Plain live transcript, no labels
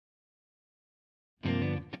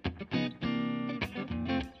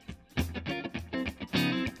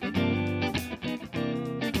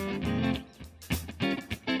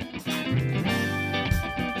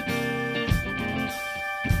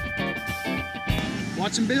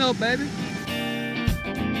Watch them build, baby.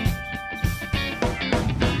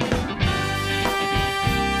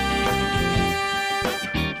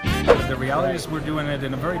 The reality is we're doing it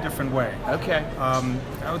in a very different way. Okay.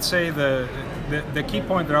 I would say the key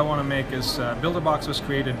point that I want to make is Builderbox was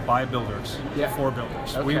created by builders, for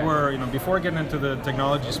builders. Okay. We were, before getting into the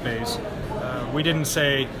technology space, we didn't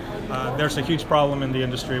say there's a huge problem in the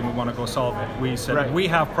industry and we want to go solve it. We said we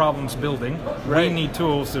have problems building, we need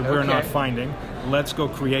tools that we're not finding, let's go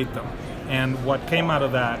create them. And what came out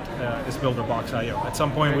of that is Builderbox.io. At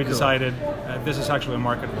some point we decided this is actually a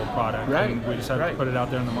marketable product, and we decided to put it out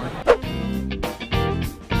there in the market.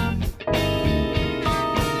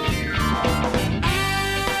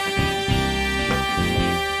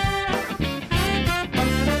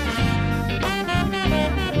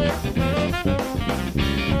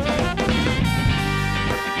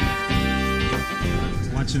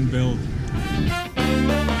 Watch and build.